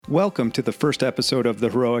Welcome to the first episode of the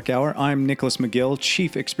Heroic Hour. I'm Nicholas McGill,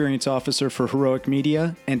 Chief Experience Officer for Heroic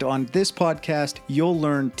Media, and on this podcast, you'll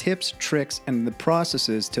learn tips, tricks, and the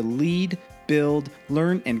processes to lead, build,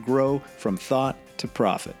 learn, and grow from thought to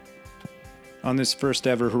profit. On this first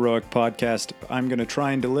ever Heroic podcast, I'm going to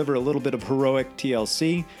try and deliver a little bit of Heroic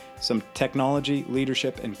TLC, some technology,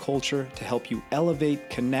 leadership, and culture to help you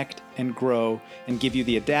elevate, connect, and grow, and give you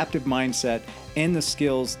the adaptive mindset and the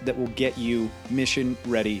skills that will get you mission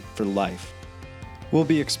ready for life. We'll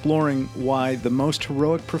be exploring why the most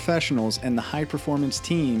heroic professionals and the high-performance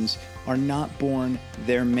teams are not born,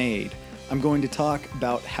 they're made. I'm going to talk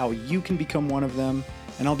about how you can become one of them,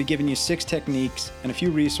 and I'll be giving you 6 techniques and a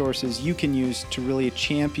few resources you can use to really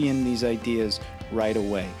champion these ideas right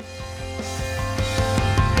away.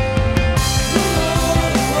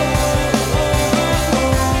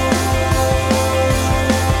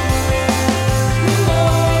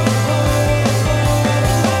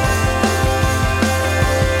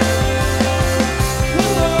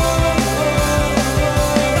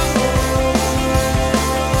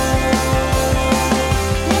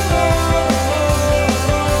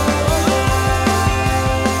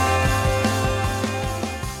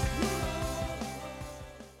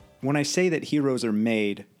 When I say that heroes are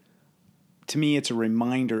made, to me it's a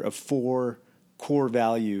reminder of 4 core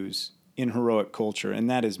values in heroic culture, and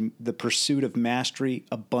that is the pursuit of mastery,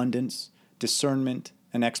 abundance, discernment,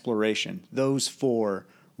 and exploration. Those 4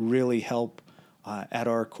 really help at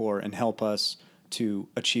our core and help us to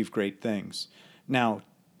achieve great things. Now,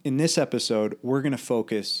 in this episode, we're going to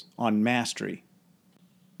focus on mastery.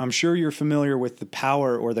 I'm sure you're familiar with the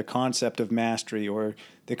power or the concept of mastery or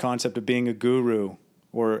the concept of being a guru,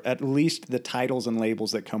 or at least the titles and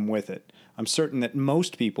labels that come with it. I'm certain that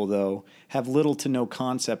most people, though, have little to no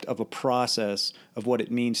concept of a process of what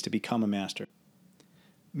it means to become a master.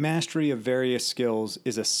 Mastery of various skills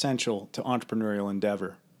is essential to entrepreneurial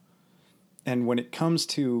endeavor. And when it comes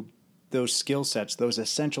to those skill sets, those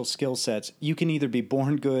essential skill sets, you can either be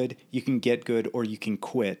born good, you can get good, or you can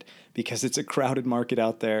quit, because it's a crowded market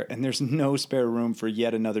out there and there's no spare room for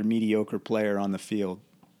yet another mediocre player on the field.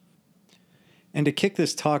 And to kick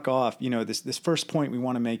this talk off, this first point we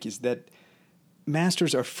want to make is that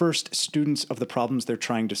masters are first students of the problems they're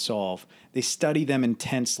trying to solve. They study them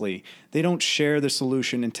intensely. They don't share the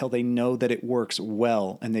solution until they know that it works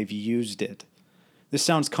well and they've used it. This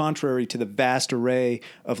sounds contrary to the vast array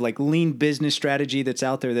of lean business strategy that's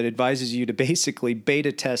out there that advises you to basically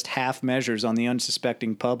beta test half measures on the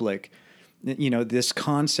unsuspecting public. This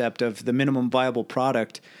concept of the minimum viable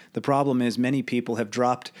product, the problem is many people have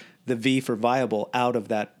dropped the V for viable out of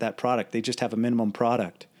that product. They just have a minimum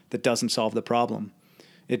product that doesn't solve the problem.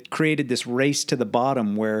 It created this race to the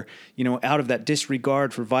bottom where, out of that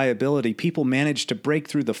disregard for viability, people managed to break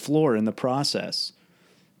through the floor in the process.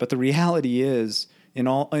 But the reality is, in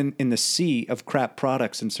the sea of crap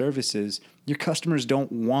products and services, your customers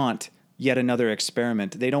don't want yet another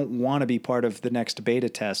experiment. They don't want to be part of the next beta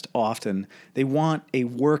test often. They want a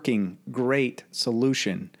working, great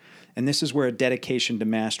solution. And this is where a dedication to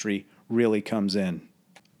mastery really comes in.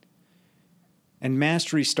 And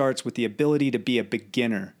mastery starts with the ability to be a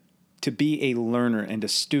beginner, to be a learner and a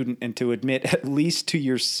student, and to admit, at least to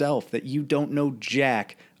yourself, that you don't know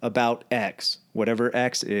jack about X, whatever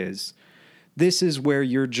X is. This is where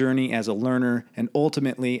your journey as a learner and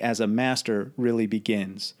ultimately as a master really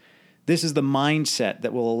begins. This is the mindset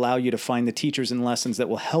that will allow you to find the teachers and lessons that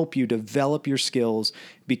will help you develop your skills,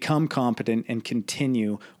 become competent, and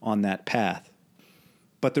continue on that path.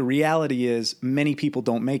 But the reality is, many people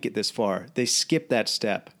don't make it this far. They skip that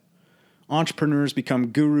step. Entrepreneurs become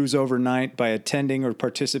gurus overnight by attending or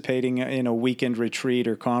participating in a weekend retreat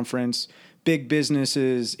or conference. Big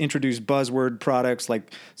businesses introduce buzzword products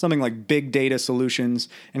like something like big data solutions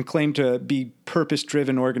and claim to be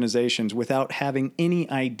purpose-driven organizations without having any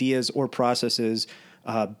ideas or processes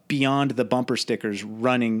beyond the bumper stickers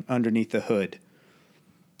running underneath the hood.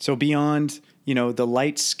 So beyond, the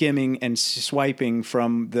light skimming and swiping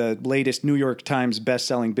from the latest New York Times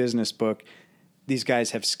best-selling business book, these guys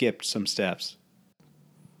have skipped some steps.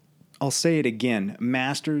 I'll say it again.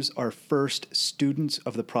 Masters are first students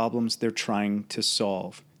of the problems they're trying to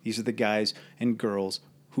solve. These are the guys and girls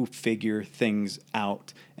who figure things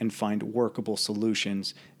out and find workable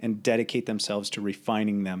solutions and dedicate themselves to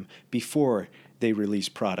refining them before they release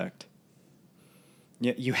product.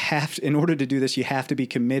 You have to, in order to do this, you have to be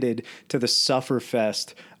committed to the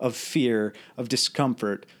sufferfest of fear, of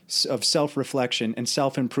discomfort, of self-reflection and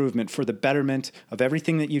self-improvement for the betterment of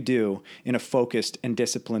everything that you do in a focused and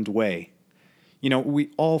disciplined way. We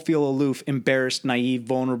all feel aloof, embarrassed, naive,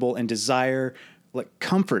 vulnerable, and desire like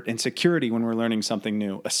comfort and security when we're learning something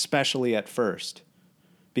new, especially at first,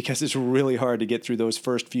 because it's really hard to get through those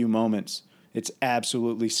first few moments. It's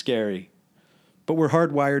absolutely scary. But we're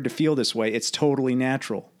hardwired to feel this way. It's totally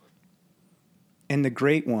natural. And the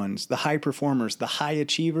great ones, the high performers, the high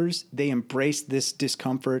achievers, they embrace this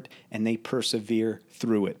discomfort and they persevere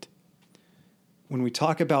through it. When we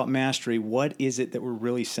talk about mastery, what is it that we're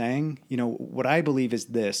really saying? What I believe is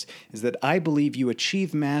this, is that I believe you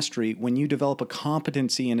achieve mastery when you develop a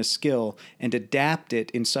competency and a skill and adapt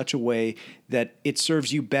it in such a way that it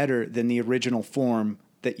serves you better than the original form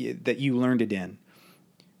that you learned it in.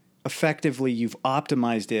 Effectively, you've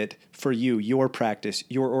optimized it for you, your practice,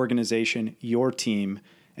 your organization, your team,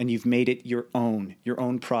 and you've made it your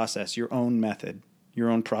own process, your own method, your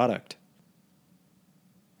own product.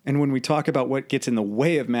 And when we talk about what gets in the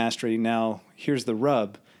way of mastery, now here's the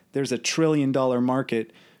rub. There's a $1 trillion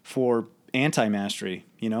market for anti-mastery.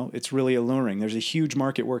 It's really alluring. There's a huge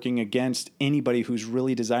market working against anybody who's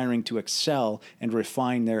really desiring to excel and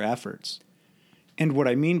refine their efforts. And what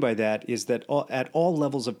I mean by that is that at all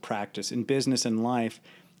levels of practice in business and life,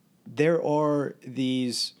 there are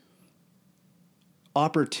these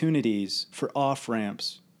opportunities for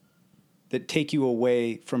off-ramps that take you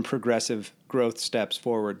away from progressive growth steps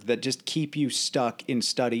forward, that just keep you stuck in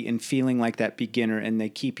study and feeling like that beginner, and they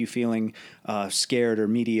keep you feeling scared or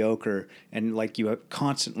mediocre and like you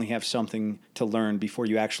constantly have something to learn before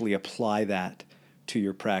you actually apply that to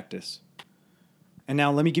your practice. And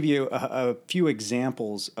now let me give you a few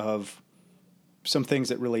examples of some things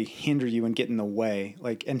that really hinder you and get in the way.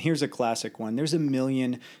 And here's a classic one. There's 1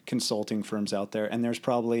 million consulting firms out there, and there's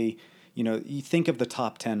probably, you think of the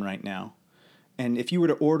top 10 right now. And if you were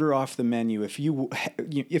to order off the menu, if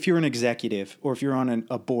you're an executive or if you're on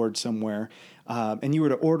a board somewhere, and you were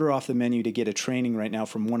to order off the menu to get a training right now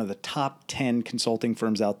from one of the top 10 consulting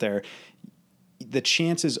firms out there, the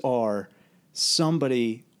chances are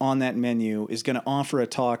somebody on that menu is going to offer a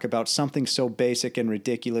talk about something so basic and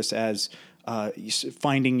ridiculous as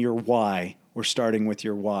finding your why or starting with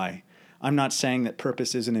your why. I'm not saying that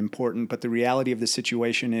purpose isn't important, but the reality of the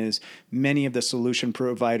situation is many of the solution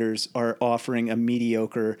providers are offering a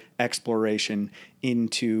mediocre exploration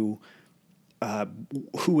into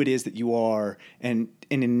who it is that you are, and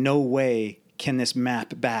in no way can this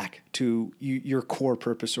map back to your core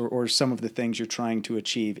purpose or some of the things you're trying to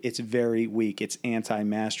achieve. It's very weak. It's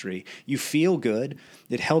anti-mastery. You feel good.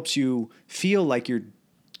 It helps you feel like you're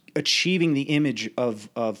achieving the image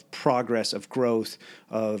of progress, of growth,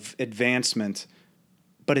 of advancement,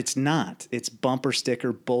 but it's not. It's bumper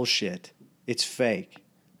sticker bullshit. It's fake.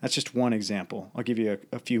 That's just one example. I'll give you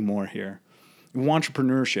a few more here.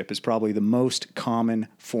 Entrepreneurship is probably the most common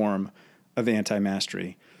form of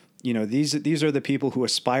anti-mastery. These are the people who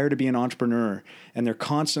aspire to be an entrepreneur, and they're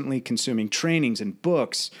constantly consuming trainings and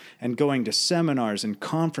books and going to seminars and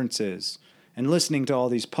conferences and listening to all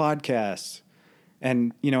these podcasts.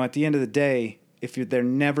 And, at the end of the day, if they're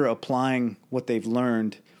never applying what they've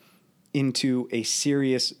learned into a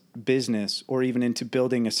serious business or even into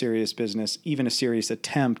building a serious business, even a serious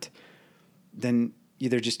attempt, then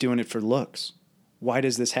they're just doing it for looks. Why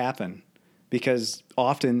does this happen? Because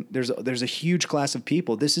often there's a huge class of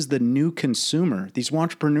people. This is the new consumer. These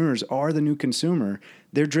entrepreneurs are the new consumer.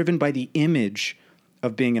 They're driven by the image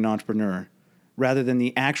of being an entrepreneur rather than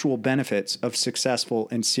the actual benefits of successful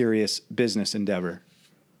and serious business endeavor.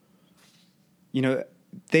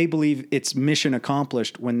 They believe it's mission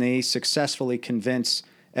accomplished when they successfully convince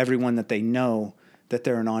everyone that they know that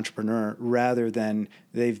they're an entrepreneur rather than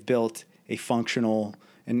they've built a functional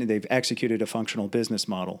and they've executed a functional business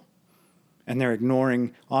model. And they're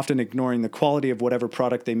often ignoring the quality of whatever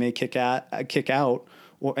product they may kick out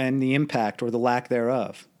and the impact or the lack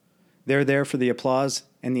thereof. They're there for the applause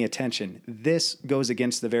and the attention. This goes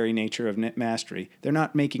against the very nature of mastery. They're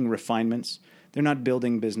not making refinements. They're not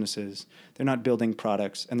building businesses. They're not building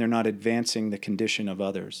products, and they're not advancing the condition of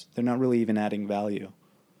others. They're not really even adding value.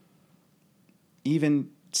 Even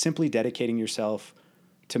simply dedicating yourself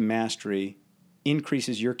to mastery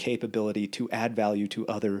increases your capability to add value to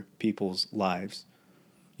other people's lives.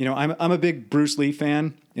 I'm a big Bruce Lee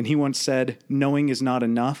fan, and he once said, "Knowing is not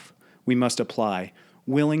enough. We must apply.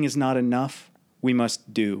 Willing is not enough. We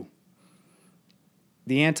must do."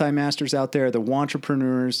 The anti-masters out there, the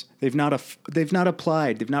entrepreneurs, they've not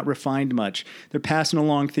applied, they've not refined much. They're passing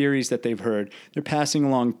along theories that they've heard. They're passing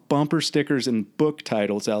along bumper stickers and book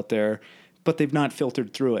titles out there, but they've not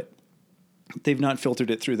filtered through it. They've not filtered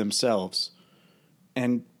it through themselves.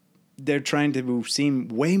 And they're trying to seem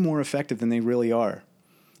way more effective than they really are.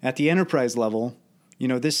 At the enterprise level,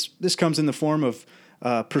 this comes in the form of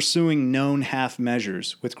pursuing known half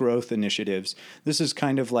measures with growth initiatives. This is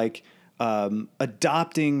kind of like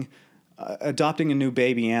adopting a new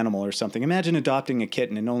baby animal or something. Imagine adopting a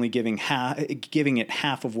kitten and only giving it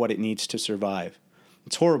half of what it needs to survive.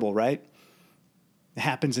 It's horrible, right? It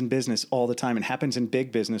happens in business all the time. It happens in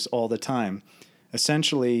big business all the time.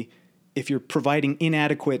 Essentially, if you're providing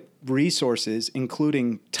inadequate resources,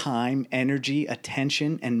 including time, energy,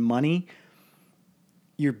 attention, and money,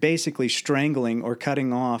 you're basically strangling or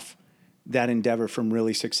cutting off that endeavor from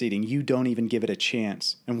really succeeding. You don't even give it a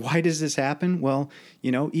chance. And why does this happen? Well,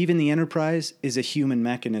 even the enterprise is a human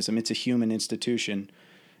mechanism. It's a human institution.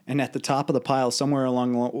 And at the top of the pile, somewhere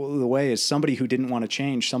along the way, is somebody who didn't want to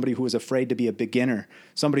change, somebody who was afraid to be a beginner,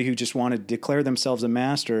 somebody who just wanted to declare themselves a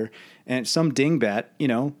master, and some dingbat,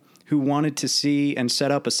 who wanted to see and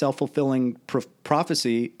set up a self-fulfilling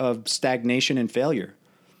prophecy of stagnation and failure.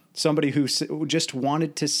 Somebody who just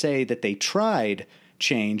wanted to say that they tried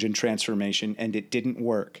change and transformation and it didn't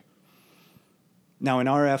work. Now, in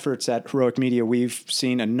our efforts at Heroik Media, we've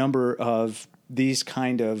seen a number of these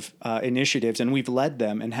kind of initiatives, and we've led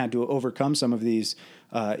them and had to overcome some of these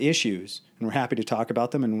issues. And we're happy to talk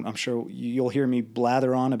about them, and I'm sure you'll hear me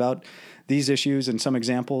blather on about these issues and some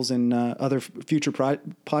examples in other future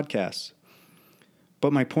podcasts.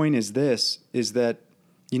 But my point is this, is that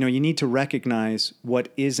you need to recognize what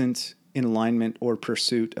isn't in alignment or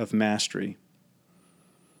pursuit of mastery.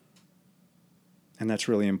 And that's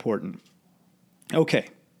really important. Okay,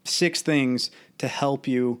 6 things to help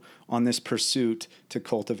you on this pursuit to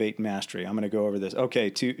cultivate mastery. I'm going to go over this.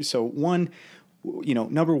 Okay,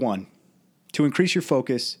 number 1, to increase your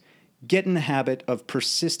focus, get in the habit of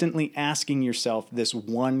persistently asking yourself this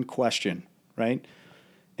one question, right?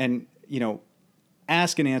 And,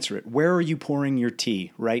 ask and answer it. Where are you pouring your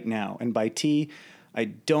tea right now? And by tea, I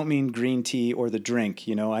don't mean green tea or the drink,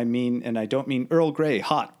 and I don't mean Earl Grey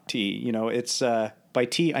hot tea. It's by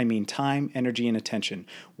tea, I mean time, energy, and attention.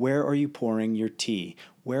 Where are you pouring your tea?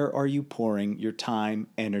 Where are you pouring your time,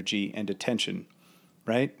 energy, and attention,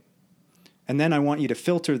 right? And then I want you to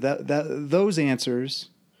filter those answers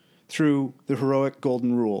through the Heroik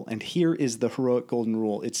Golden Rule. And here is the Heroik Golden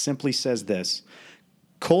Rule. It simply says this: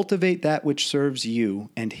 cultivate that which serves you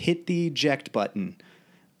and hit the eject button.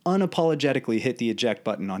 Unapologetically hit the eject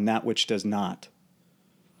button on that which does not.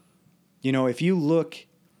 If you look,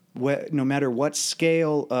 no matter what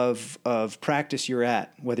scale of practice you're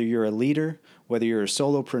at, whether you're a leader, whether you're a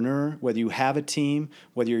solopreneur, whether you have a team,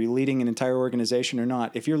 whether you're leading an entire organization or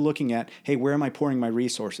not, if you're looking at, hey, where am I pouring my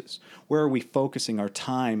resources? Where are we focusing our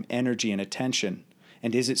time, energy, and attention?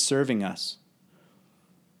 And is it serving us?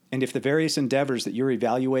 And if the various endeavors that you're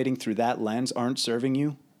evaluating through that lens aren't serving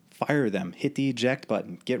you, fire them. Hit the eject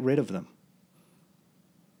button. Get rid of them.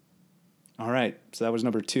 All right, so that was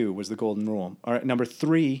number 2, was the golden rule. All right, number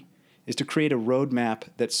 3 is to create a roadmap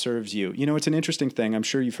that serves you. It's an interesting thing. I'm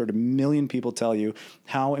sure you've heard a million people tell you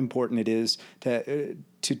how important it is to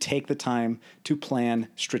take the time to plan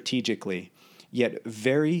strategically. Yet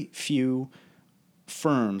very few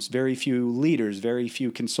firms, very few leaders, very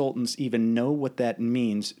few consultants even know what that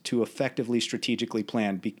means to effectively strategically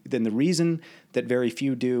plan. Then the reason that very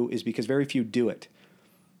few do is because very few do it.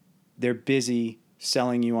 They're busy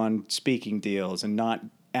selling you on speaking deals and not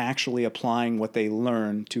actually applying what they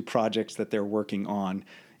learn to projects that they're working on,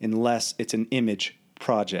 unless it's an image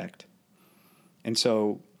project. And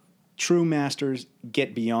so true masters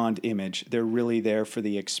get beyond image. They're really there for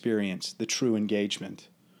the experience, the true engagement,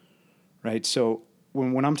 right? So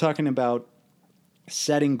when I'm talking about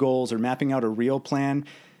setting goals or mapping out a real plan,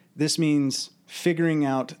 this means figuring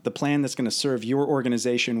out the plan that's going to serve your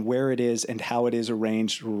organization, where it is and how it is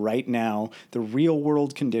arranged right now, the real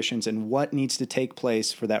world conditions and what needs to take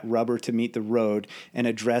place for that rubber to meet the road and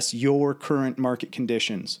address your current market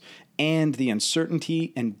conditions and the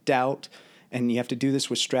uncertainty and doubt. And you have to do this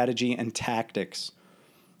with strategy and tactics.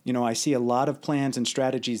 I see a lot of plans and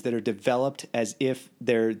strategies that are developed as if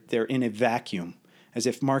they're in a vacuum, as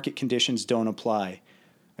if market conditions don't apply.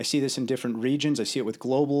 I see this in different regions. I see it with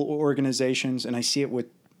global organizations, and I see it with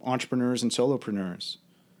entrepreneurs and solopreneurs.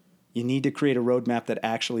 You need to create a roadmap that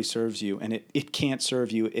actually serves you, and it can't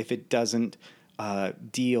serve you if it doesn't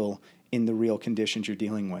deal in the real conditions you're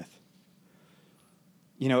dealing with.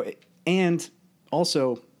 And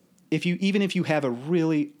also, even if you have a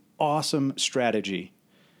really awesome strategy,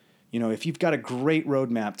 if you've got a great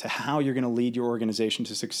roadmap to how you're going to lead your organization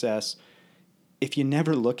to success, if you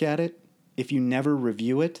never look at it, if you never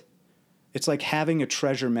review it, it's like having a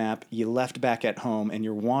treasure map you left back at home and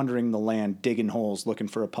you're wandering the land digging holes looking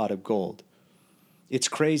for a pot of gold. It's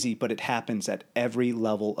crazy, but it happens at every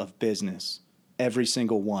level of business, every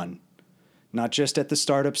single one. not just at the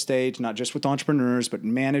startup stage, not just with entrepreneurs, but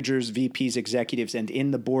managers, VPs, executives, and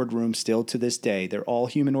in the boardroom still to this day. They're all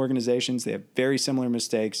human organizations. They have very similar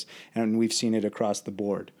mistakes, and we've seen it across the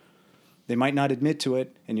board. They might not admit to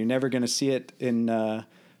it, and you're never going to see it in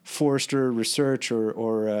Forrester Research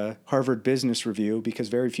or Harvard Business Review, because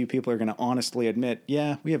very few people are going to honestly admit,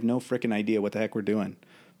 yeah, we have no frickin' idea what the heck we're doing,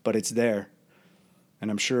 but it's there.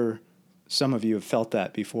 And I'm sure some of you have felt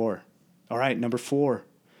that before. All right, number 4.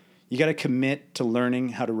 You got to commit to learning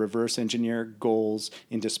how to reverse engineer goals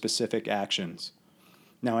into specific actions.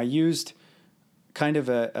 Now, I used kind of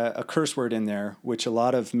a curse word in there, which a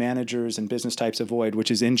lot of managers and business types avoid, which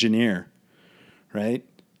is engineer, right?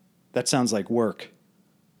 That sounds like work.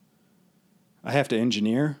 I have to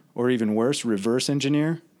engineer, or even worse, reverse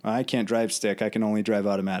engineer. I can't drive stick. I can only drive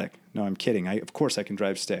automatic. No, I'm kidding. Of course I can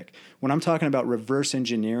drive stick. When I'm talking about reverse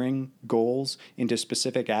engineering goals into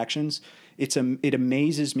specific actions, it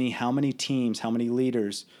amazes me how many teams, how many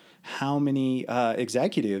leaders, how many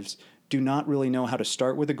executives do not really know how to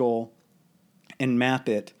start with a goal and map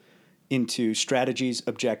it into strategies,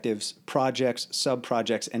 objectives, projects,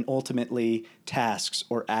 sub-projects, and ultimately tasks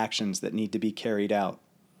or actions that need to be carried out.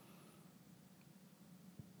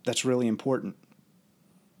 That's really important.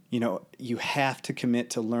 You know, you have to commit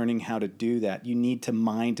to learning how to do that. You need to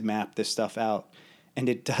mind map this stuff out. And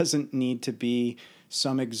it doesn't need to be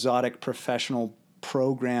some exotic professional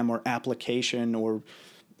program or application or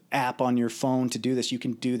app on your phone to do this. You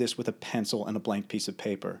can do this with a pencil and a blank piece of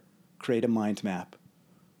paper. Create a mind map.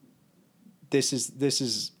 This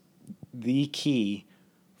is the key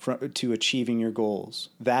to achieving your goals.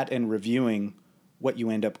 That and reviewing what you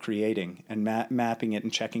end up creating and mapping it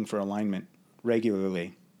and checking for alignment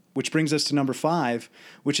regularly. Which brings us to number 5,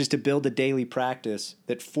 which is to build a daily practice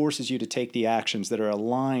that forces you to take the actions that are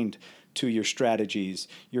aligned to your strategies,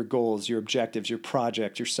 your goals, your objectives, your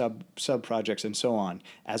project, your sub-projects, and so on,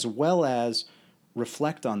 as well as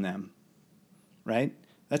reflect on them, right?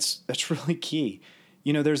 That's really key.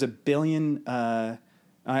 You know, there's a billion,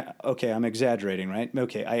 I'm exaggerating, right?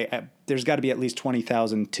 Okay, there's got to be at least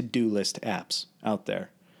 20,000 to-do list apps out there.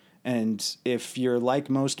 And if you're like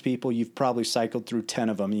most people, you've probably cycled through 10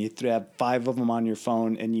 of them. You have 5 of them on your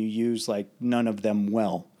phone, and you use like none of them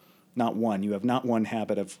well. Not one. You have not one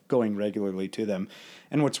habit of going regularly to them.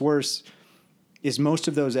 And what's worse is most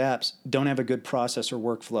of those apps don't have a good process or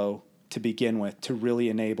workflow to begin with to really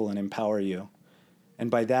enable and empower you.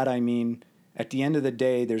 And by that I mean, at the end of the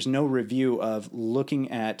day, there's no review of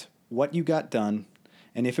looking at what you got done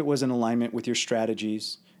and if it was in alignment with your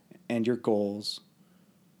strategies and your goals,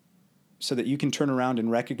 so that you can turn around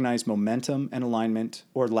and recognize momentum and alignment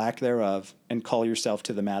or lack thereof and call yourself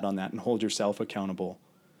to the mat on that and hold yourself accountable.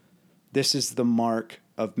 This is the mark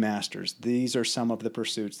of masters. These are some of the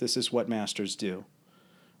pursuits. This is what masters do.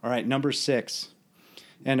 All right, number 6.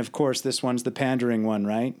 And of course, this one's the pandering one,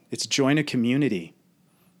 right? It's join a community,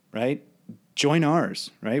 right? Join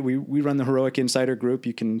ours, right? We run the Heroik Insider Group.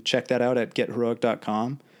 You can check that out at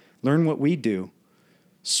getheroic.com. Learn what we do.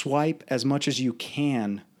 Swipe as much as you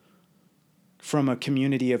can from a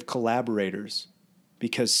community of collaborators,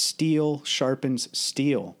 because steel sharpens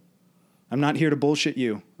steel. I'm not here to bullshit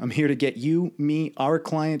you. I'm here to get you, me, our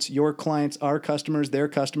clients, your clients, our customers, their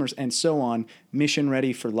customers, and so on, mission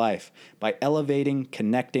ready for life by elevating,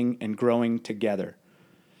 connecting, and growing together.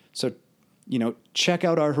 So, check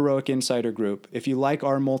out our Heroik Insider Group. If you like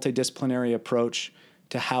our multidisciplinary approach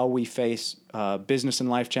to how we face business and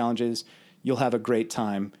life challenges, you'll have a great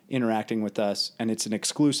time interacting with us. And it's an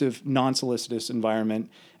exclusive, non-solicitous environment.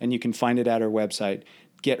 And you can find it at our website,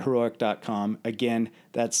 getheroic.com. Again,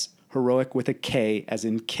 that's heroic with a K as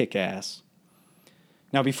in kick-ass.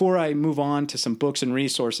 Now, before I move on to some books and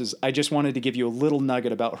resources, I just wanted to give you a little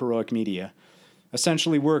nugget about Heroik Media.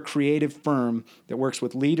 Essentially, we're a creative firm that works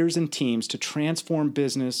with leaders and teams to transform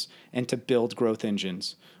business and to build growth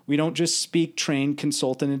engines. We don't just speak, train,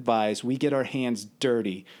 consult, and advise. We get our hands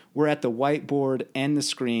dirty. We're at the whiteboard and the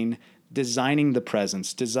screen, designing the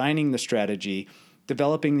presence, designing the strategy,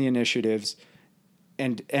 developing the initiatives,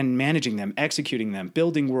 and managing them, executing them,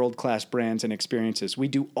 building world-class brands and experiences. We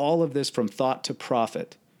do all of this from thought to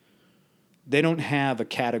profit. They don't have a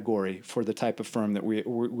category for the type of firm that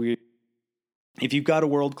we if you've got a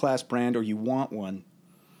world-class brand or you want one,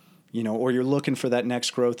 or you're looking for that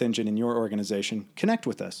next growth engine in your organization, connect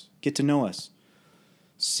with us, get to know us,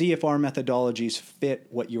 see if our methodologies fit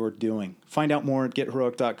what you're doing. Find out more at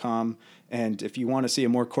getheroic.com. And if you want to see a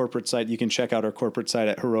more corporate site, you can check out our corporate site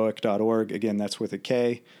at heroic.org. Again, that's with a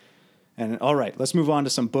K. And all right, let's move on to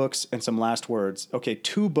some books and some last words. Okay,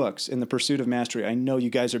 2 books in the pursuit of mastery. I know you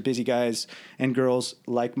guys are busy guys and girls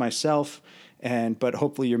like myself, But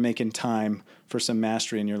hopefully you're making time for some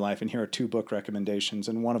mastery in your life. And here are 2 book recommendations,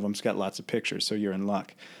 and one of them's got lots of pictures, so you're in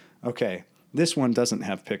luck. Okay, this one doesn't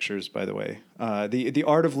have pictures, by the way. The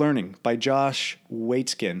Art of Learning by Josh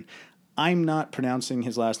Waitzkin. I'm not pronouncing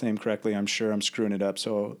his last name correctly. I'm sure I'm screwing it up.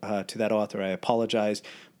 So to that author, I apologize.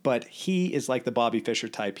 But he is like the Bobby Fischer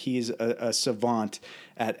type. He's a savant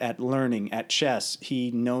at learning, at chess. He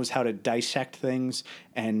knows how to dissect things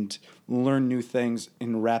and learn new things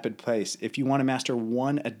in rapid pace. If you want to master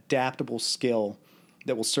one adaptable skill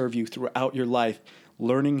that will serve you throughout your life,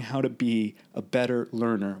 learning how to be a better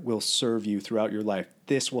learner will serve you throughout your life.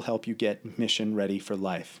 This will help you get mission ready for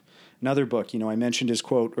life. Another book, I mentioned his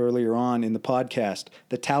quote earlier on in the podcast,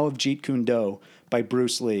 The Tao of Jeet Kune Do by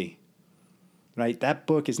Bruce Lee. Right? That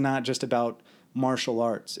book is not just about martial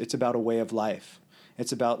arts. It's about a way of life.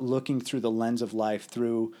 It's about looking through the lens of life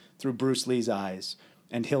through Bruce Lee's eyes.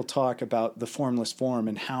 And he'll talk about the formless form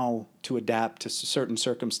and how to adapt to certain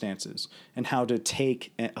circumstances and how to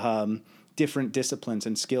take different disciplines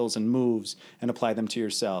and skills and moves and apply them to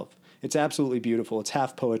yourself. It's absolutely beautiful. It's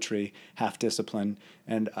half poetry, half discipline,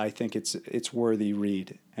 and I think it's worthy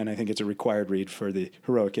read, and I think it's a required read for the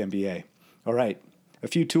Heroic MBA. All right, a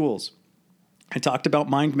few tools. I talked about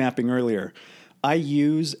mind mapping earlier. I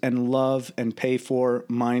use and love and pay for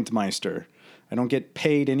MindMeister. I don't get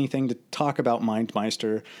paid anything to talk about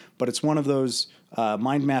MindMeister, but it's one of those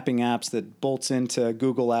mind mapping apps that bolts into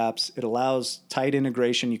Google Apps. It allows tight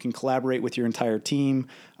integration. You can collaborate with your entire team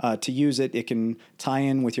to use it. It can tie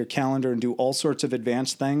in with your calendar and do all sorts of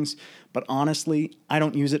advanced things. But honestly, I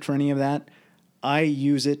don't use it for any of that. I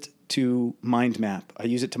use it to mind map. I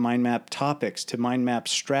use it to mind map topics, to mind map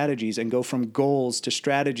strategies, and go from goals to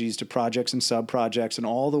strategies to projects and sub-projects and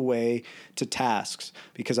all the way to tasks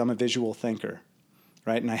because I'm a visual thinker,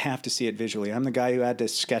 right? And I have to see it visually. I'm the guy who had to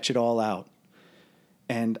sketch it all out.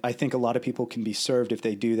 And I think a lot of people can be served if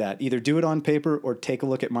they do that. Either do it on paper or take a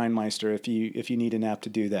look at MindMeister if you need an app to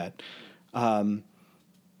do that.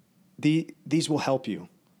 These will help you.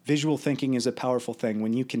 Visual thinking is a powerful thing.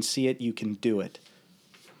 When you can see it, you can do it.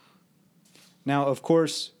 Now, of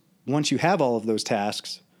course, once you have all of those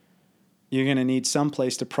tasks, you're going to need some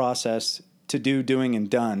place to process, to do, doing, and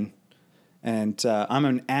done. And I'm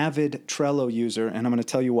an avid Trello user, and I'm going to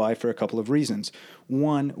tell you why for a couple of reasons.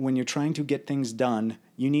 One, when you're trying to get things done,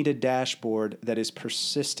 you need a dashboard that is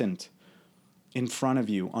persistent in front of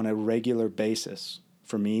you on a regular basis.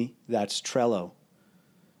 For me, that's Trello.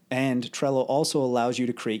 And Trello also allows you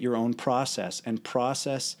to create your own process, and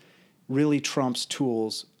process really trumps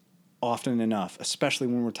tools often enough, especially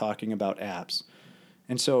when we're talking about apps.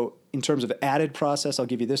 And so in terms of added process, I'll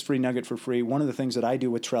give you this free nugget for free. One of the things that I do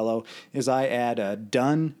with Trello is I add a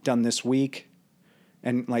done this week,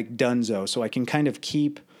 and like donezo. So I can kind of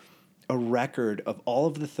keep a record of all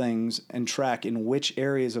of the things and track in which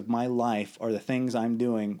areas of my life are the things I'm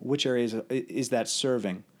doing, which areas is that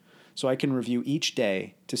serving. So I can review each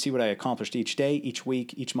day to see what I accomplished each day, each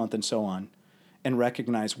week, each month, and so on, and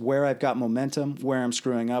recognize where I've got momentum, where I'm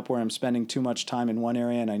screwing up, where I'm spending too much time in one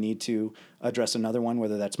area and I need to address another one,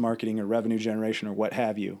 whether that's marketing or revenue generation or what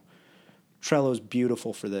have you. Trello is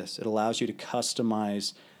beautiful for this. It allows you to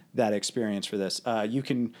customize that experience for this. You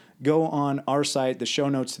can go on our site. The show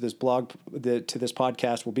notes to this blog, to this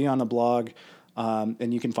podcast will be on the blog,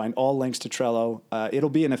 and you can find all links to Trello. It'll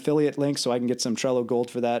be an affiliate link, so I can get some Trello Gold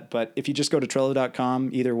for that. But if you just go to Trello.com,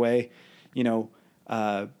 either way,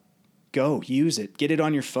 go, use it. Get it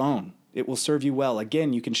on your phone. It will serve you well.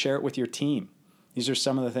 Again, you can share it with your team. These are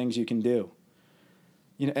some of the things you can do.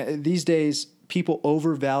 These days, people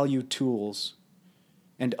overvalue tools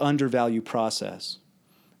and undervalue process.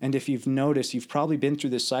 And if you've noticed, you've probably been through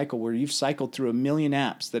this cycle where you've cycled through a million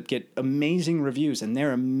apps that get amazing reviews, and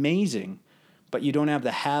they're amazing, but you don't have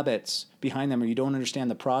the habits behind them, or you don't understand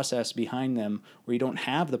the process behind them, or you don't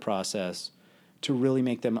have the process to really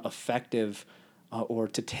make them effective or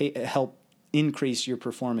to help increase your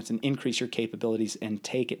performance and increase your capabilities and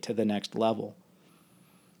take it to the next level.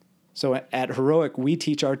 So at Heroik, we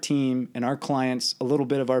teach our team and our clients a little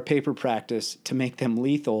bit of our paper practice to make them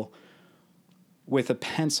lethal with a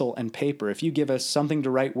pencil and paper. If you give us something to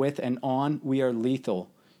write with and on, we are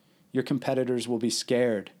lethal. Your competitors will be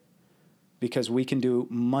scared because we can do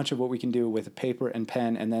much of what we can do with a paper and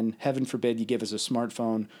pen, and then heaven forbid you give us a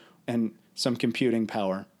smartphone and some computing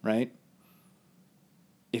power, right?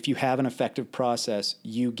 If you have an effective process,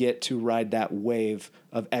 you get to ride that wave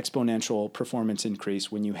of exponential performance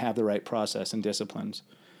increase when you have the right process and disciplines.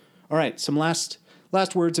 All right, some last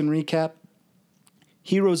words in recap.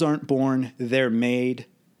 Heroes aren't born, they're made.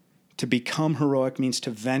 To become heroic means to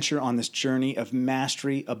venture on this journey of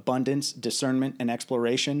mastery, abundance, discernment, and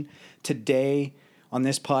exploration. Today, on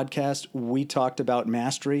this podcast, we talked about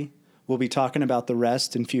mastery. We'll be talking about the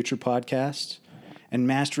rest in future podcasts. And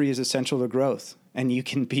mastery is essential to growth. And you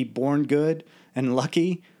can be born good and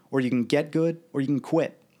lucky, or you can get good, or you can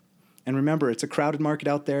quit. And remember, it's a crowded market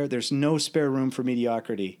out there. There's no spare room for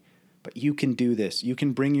mediocrity. But you can do this. You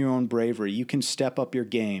can bring your own bravery. You can step up your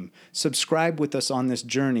game. Subscribe with us on this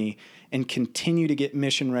journey and continue to get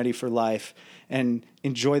mission ready for life and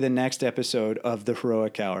enjoy the next episode of the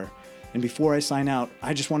Heroic Hour. And before I sign out,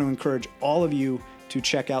 I just want to encourage all of you to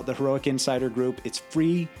check out the Heroic Insider Group. It's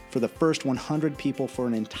free for the first 100 people for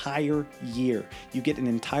an entire year. You get an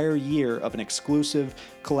entire year of an exclusive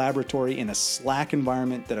collaboratory in a Slack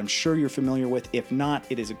environment that I'm sure you're familiar with. If not,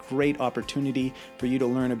 it is a great opportunity for you to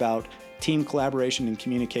learn about team collaboration and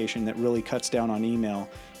communication that really cuts down on email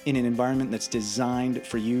in an environment that's designed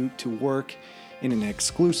for you to work in an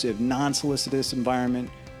exclusive, non-solicitous environment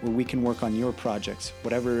where we can work on your projects,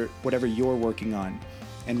 whatever you're working on,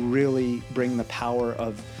 and really bring the power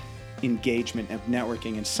of engagement, of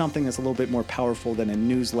networking, and something that's a little bit more powerful than a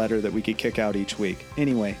newsletter that we could kick out each week.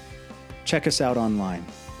 Anyway, check us out online,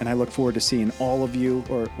 and I look forward to seeing all of you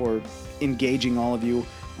or engaging all of you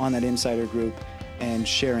on that insider group and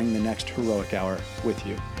sharing the next Heroic Hour with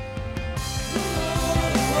you.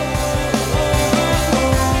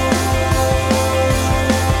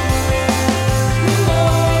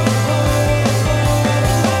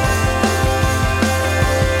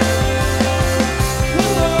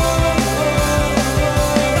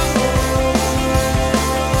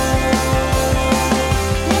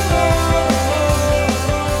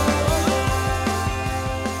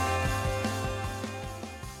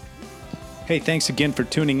 Hey, thanks again for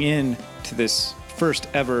tuning in to this first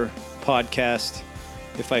ever podcast.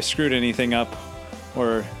 If I screwed anything up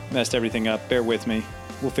or messed everything up, bear with me.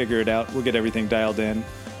 We'll figure it out. We'll get everything dialed in.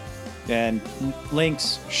 And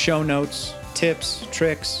links, show notes, tips,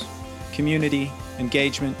 tricks, community,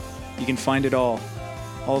 engagement, you can find it all.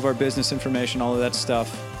 All of our business information, all of that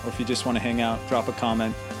stuff. Or if you just want to hang out, drop a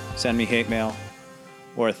comment, send me hate mail,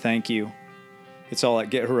 or a thank you. It's all at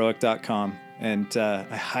getheroic.com. And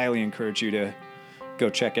I highly encourage you to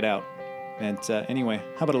go check it out. And anyway,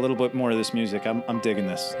 how about a little bit more of this music? I'm digging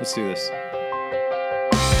this. Let's do this.